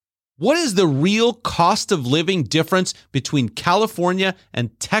What is the real cost of living difference between California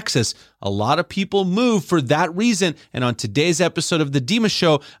and Texas? A lot of people move for that reason. And on today's episode of The Dima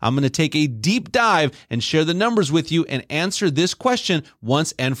Show, I'm going to take a deep dive and share the numbers with you and answer this question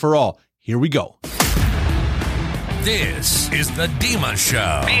once and for all. Here we go. This is The Dima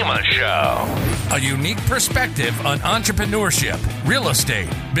Show. Dima Show. A unique perspective on entrepreneurship, real estate,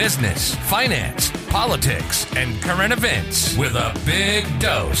 business, finance, politics, and current events with a big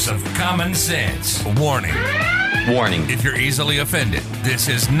dose of common sense. Warning. Warning. If you're easily offended, this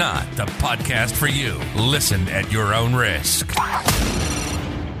is not the podcast for you. Listen at your own risk.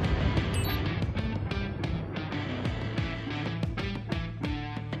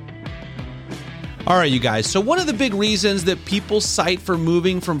 All right, you guys. So one of the big reasons that people cite for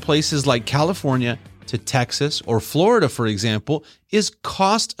moving from places like California to Texas or Florida, for example, is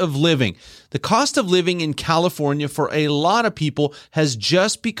cost of living. The cost of living in California for a lot of people has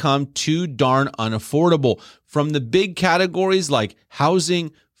just become too darn unaffordable. From the big categories like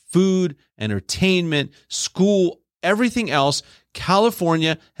housing, food, entertainment, school, everything else,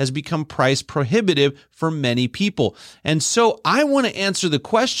 California has become price prohibitive for many people. And so I want to answer the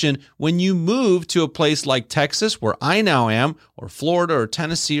question, when you move to a place like Texas, where I now am, or Florida or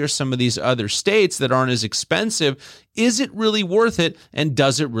Tennessee or some of these other states that aren't as expensive, is it really worth it and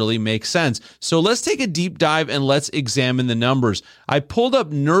does it really make sense? So let's take a deep dive and let's examine the numbers. I pulled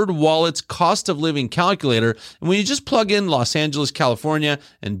up NerdWallet's cost of living calculator, and when you just plug in Los Angeles, California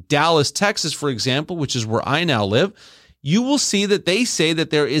and Dallas, Texas, for example, which is where I now live, you will see that they say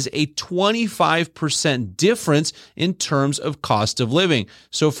that there is a 25% difference in terms of cost of living.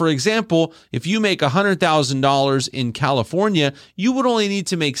 So for example, if you make $100,000 in California, you would only need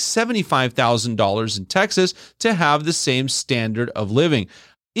to make $75,000 in Texas to have the same standard of living.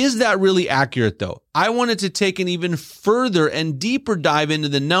 Is that really accurate though? I wanted to take an even further and deeper dive into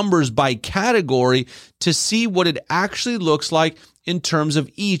the numbers by category to see what it actually looks like in terms of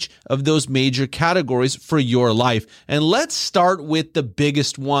each of those major categories for your life. And let's start with the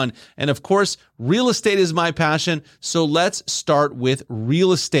biggest one. And of course, real estate is my passion. So let's start with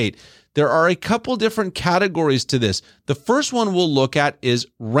real estate. There are a couple different categories to this. The first one we'll look at is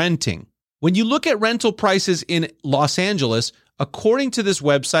renting. When you look at rental prices in Los Angeles, according to this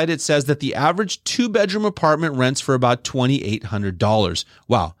website, it says that the average 2-bedroom apartment rents for about $2,800.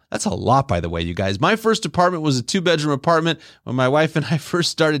 Wow, that's a lot, by the way, you guys. My first apartment was a 2-bedroom apartment. When my wife and I first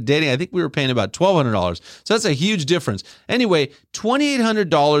started dating, I think we were paying about $1,200. So that's a huge difference. Anyway,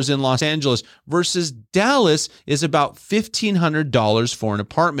 $2,800 in Los Angeles versus Dallas is about $1,500 for an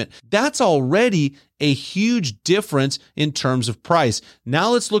apartment. That's already a huge difference in terms of price. Now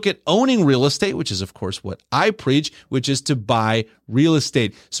let's look at owning real estate, which is of course what I preach, which is to buy real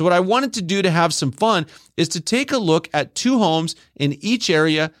estate. So what I wanted to do to have some fun is to take a look at 2 homes in each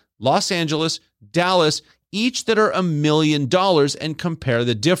area, Los Angeles, Dallas, each that are $1 million, and compare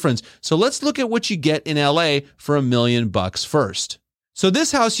the difference. So let's look at what you get in LA for $1 million first. So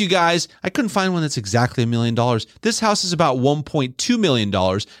this house, you guys, I couldn't find one that's exactly $1 million. This house is about $1.2 million.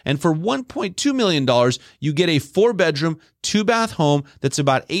 And for $1.2 million, you get a 4-bedroom, 2-bath home that's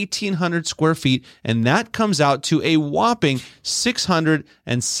about 1,800 square feet. And that comes out to a whopping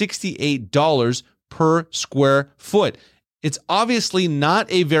 $668 per square foot. It's obviously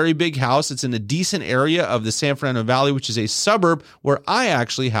not a very big house. It's in a decent area of the San Fernando Valley, which is a suburb where I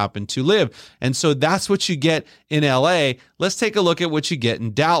actually happen to live. And so that's what you get in LA. Let's take a look at what you get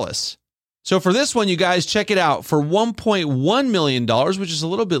in Dallas. So for this one, you guys, check it out. For $1.1 million, which is a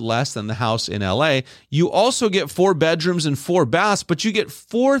little bit less than the house in LA, you also get 4 bedrooms and 4 baths, but you get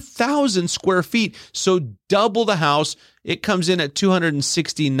 4,000 square feet. So double the house. It comes in at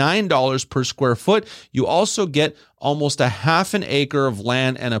 $269 per square foot. You also get almost a half an acre of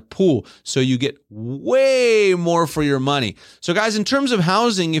land and a pool. So you get way more for your money. So guys, in terms of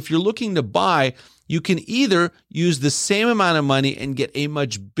housing, if you're looking to buy, you can either use the same amount of money and get a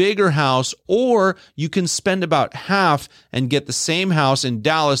much bigger house, or you can spend about half and get the same house in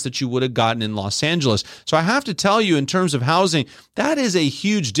Dallas that you would have gotten in Los Angeles. So I have to tell you, in terms of housing, that is a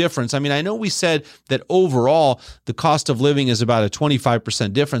huge difference. I mean, I know we said that overall the cost of living is about a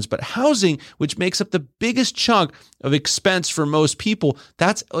 25% difference, but housing, which makes up the biggest chunk of expense for most people,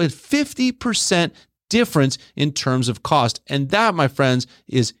 that's a 50% difference in terms of cost. And that, my friends,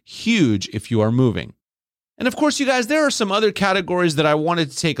 is huge if you are moving. And of course, you guys, there are some other categories that I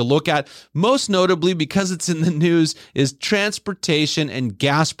wanted to take a look at. Most notably, because it's in the news, is transportation and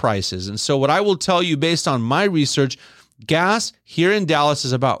gas prices. And so what I will tell you based on my research, gas here in Dallas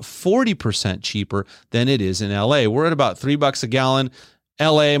is about 40% cheaper than it is in LA. We're at about $3 a gallon.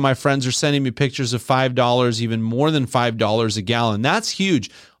 LA, my friends are sending me pictures of $5, even more than $5 a gallon. That's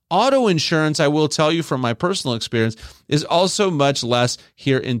huge. auto insurance, I will tell you from my personal experience, is also much less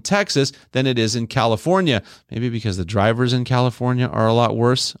here in Texas than it is in California. Maybe because the drivers in California are a lot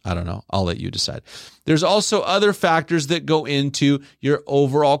worse. I don't know. I'll let you decide. There's also other factors that go into your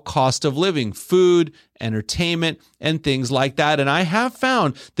overall cost of living, food, entertainment, and things like that. And I have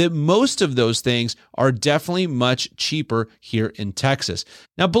found that most of those things are definitely much cheaper here in Texas.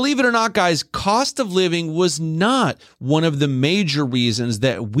 Now, believe it or not, guys, cost of living was not one of the major reasons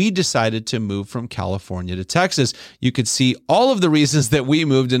that we decided to move from California to Texas. You could see all of the reasons that we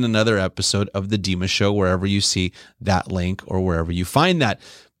moved in another episode of The Dima Show, wherever you see that link or wherever you find that.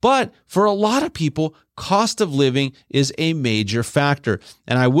 But for a lot of people, cost of living is a major factor.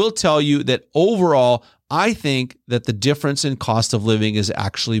 And I will tell you that overall, I think that the difference in cost of living is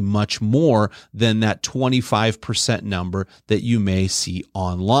actually much more than that 25% number that you may see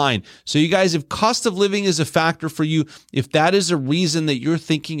online. So you guys, if cost of living is a factor for you, if that is a reason that you're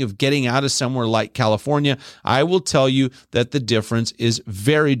thinking of getting out of somewhere like California, I will tell you that the difference is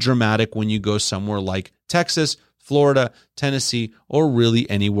very dramatic when you go somewhere like Texas, Florida, Tennessee, or really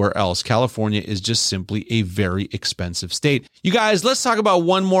anywhere else. California is just simply a very expensive state. You guys, let's talk about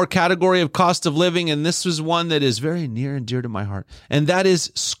one more category of cost of living, and this is one that is very near and dear to my heart, and that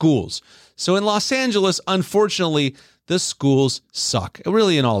is schools. So in Los Angeles, unfortunately, the schools suck.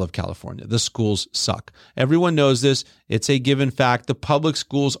 Really, in all of California, the schools suck. Everyone knows this. It's a given fact. The public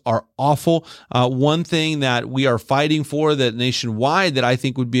schools are awful. One thing that we are fighting for that nationwide that I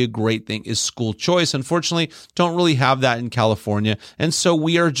think would be a great thing is school choice. Unfortunately, don't really have that in California. And so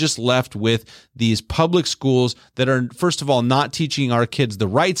we are just left with these public schools that are, first of all, not teaching our kids the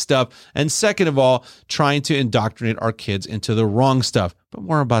right stuff. And second of all, trying to indoctrinate our kids into the wrong stuff. But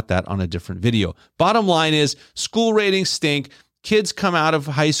more about that on a different video. Bottom line is school ratings stink. Kids come out of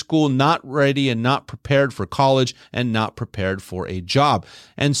high school not ready and not prepared for college and not prepared for a job.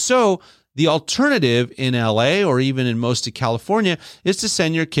 And so the alternative in LA or even in most of California is to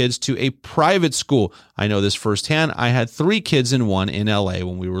send your kids to a private school. I know this firsthand. I had 3 kids in one in LA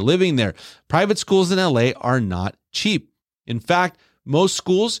when we were living there. Private schools in LA are not cheap. In fact, most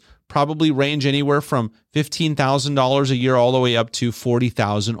schools probably range anywhere from $15,000 a year all the way up to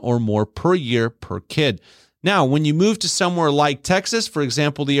 $40,000 or more per year per kid. Now, when you move to somewhere like Texas, for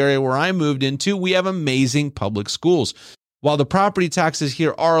example, the area where I moved into, we have amazing public schools. While the property taxes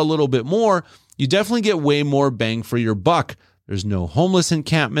here are a little bit more, you definitely get way more bang for your buck. There's no homeless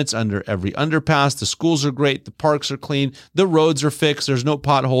encampments under every underpass. The schools are great. The parks are clean. The roads are fixed. There's no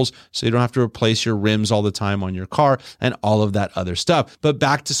potholes, so you don't have to replace your rims all the time on your car and all of that other stuff. But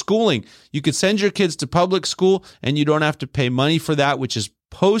back to schooling. You could send your kids to public school, and you don't have to pay money for that, which is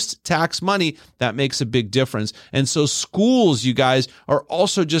post-tax money. That makes a big difference. And so schools, you guys, are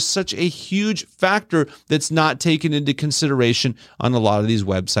also just such a huge factor that's not taken into consideration on a lot of these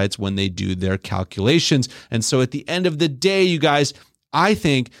websites when they do their calculations. And so at the end of the day, you guys, I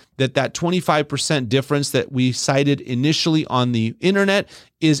think that 25% difference that we cited initially on the internet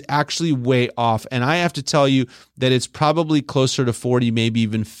is actually way off. And I have to tell you that it's probably closer to 40, maybe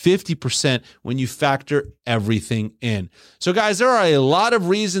even 50% when you factor everything in. So guys, there are a lot of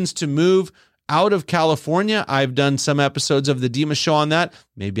reasons to move out of California. I've done some episodes of The Dima Show on that.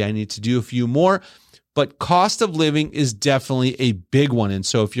 Maybe I need to do a few more. But cost of living is definitely a big one. And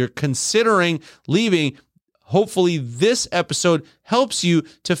so if you're considering leaving, hopefully this episode helps you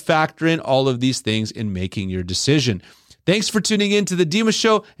to factor in all of these things in making your decision. Thanks for tuning in to The Dima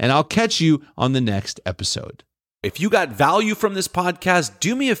Show, and I'll catch you on the next episode. If you got value from this podcast,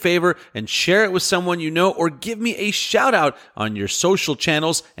 do me a favor and share it with someone you know, or give me a shout out on your social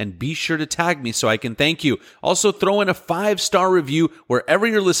channels, and be sure to tag me so I can thank you. Also, throw in a 5-star review wherever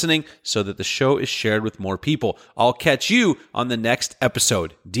you're listening so that the show is shared with more people. I'll catch you on the next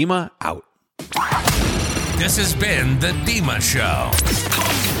episode. Dima out. This has been The Dima Show.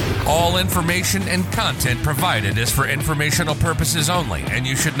 All information and content provided is for informational purposes only, and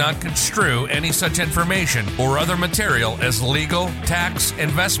you should not construe any such information or other material as legal, tax,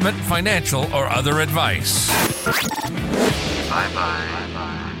 investment, financial, or other advice.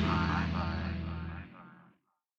 Bye-bye.